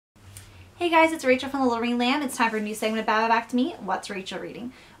Hey guys, it's Rachel from Thelittlereadinglamb. It's time for a new segment of Back to Me, What's Rachel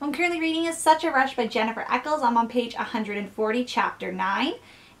Reading? What I'm currently reading is Such a Rush by Jennifer Eccles. I'm on page 140, chapter 9.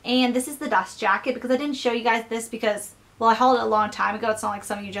 And this is the dust jacket because I didn't show you guys this because, well, I hauled it a long time ago. It's not like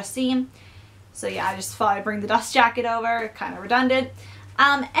some of you just seen. So yeah, I just thought I'd bring the dust jacket over. Kind of redundant.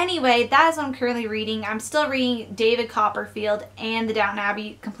 Anyway, that is what I'm currently reading. I'm still reading David Copperfield and the Downton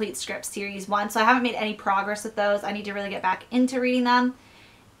Abbey Complete Script Series 1. So I haven't made any progress with those. I need to really get back into reading them.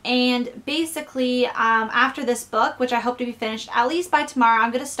 And basically, after this book, which I hope to be finished at least by tomorrow,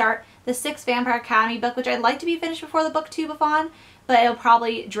 I'm going to start the 6th Vampire Academy book, which I'd like to be finished before the booktubeathon, but it'll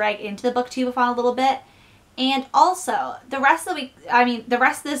probably drag into the booktubeathon a little bit. And also, the rest of the week, the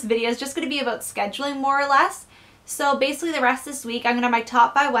rest of this video is just going to be about scheduling more or less. So basically the rest of this week, I'm going to have my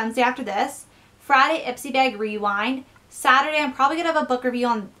top 5 Wednesday after this, Friday, Ipsy Bag Rewind, Saturday, I'm probably going to have a book review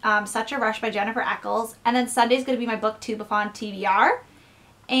on Such a Rush by Jennifer Eccles, and then Sunday's going to be my booktubeathon TBR.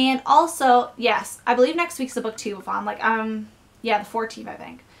 And also, yes, I believe next week's the booktubeathon, yeah, the 14th, I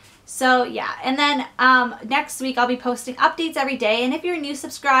think. So, yeah, and then next week I'll be posting updates every day, and if you're a new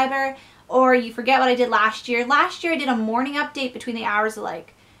subscriber or you forget what I did last year I did a morning update between the hours of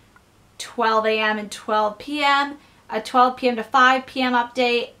like 12 a.m. and 12 p.m., a 12 p.m. to 5 p.m.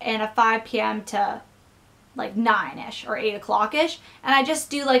 update, and a 5 p.m. to like 9-ish or 8 o'clock-ish, and I just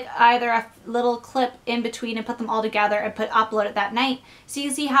do like either a little clip in between and put them all together and upload it that night, so you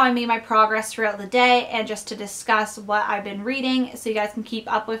can see how I made my progress throughout the day and just to discuss what I've been reading so you guys can keep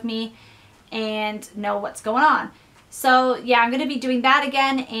up with me and know what's going on. So yeah, I'm going to be doing that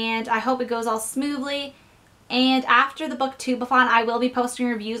again, and I hope it goes all smoothly. And after the booktubeathon, I will be posting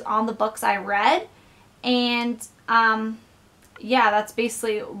reviews on the books I read, and yeah, that's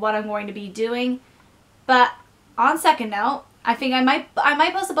basically what I'm going to be doing. But on second note, I think I might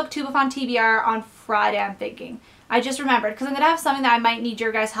post a booktubeathon TBR on Friday, I'm thinking. I just remembered, because I'm going to have something that I might need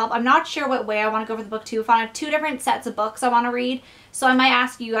your guys' help. I'm not sure what way I want to go for the booktubeathon. I have 2 different sets of books I want to read, so I might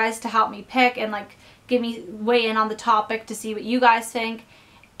ask you guys to help me pick and like weigh in on the topic to see what you guys think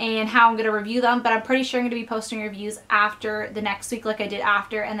and how I'm going to review them. But I'm pretty sure I'm going to be posting reviews after the next week like I did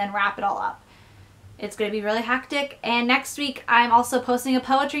after, and then wrap it all up. It's going to be really hectic. And next week, I'm also posting a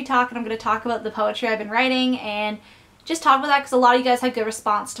poetry talk, and I'm going to talk about the poetry I've been writing and just talk about that because a lot of you guys had good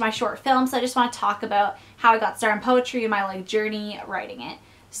response to my short film. So I just want to talk about how I got started in poetry and my journey writing it.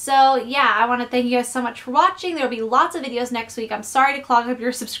 So yeah, I want to thank you guys so much for watching. There will be lots of videos next week. I'm sorry to clog up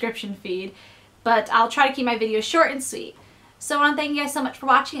your subscription feed, but I'll try to keep my videos short and sweet. So I want to thank you guys so much for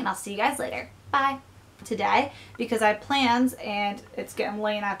watching, and I'll see you guys later. Bye. Today, because I have plans and it's getting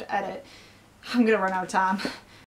late and I have to edit, I'm going to run out of time.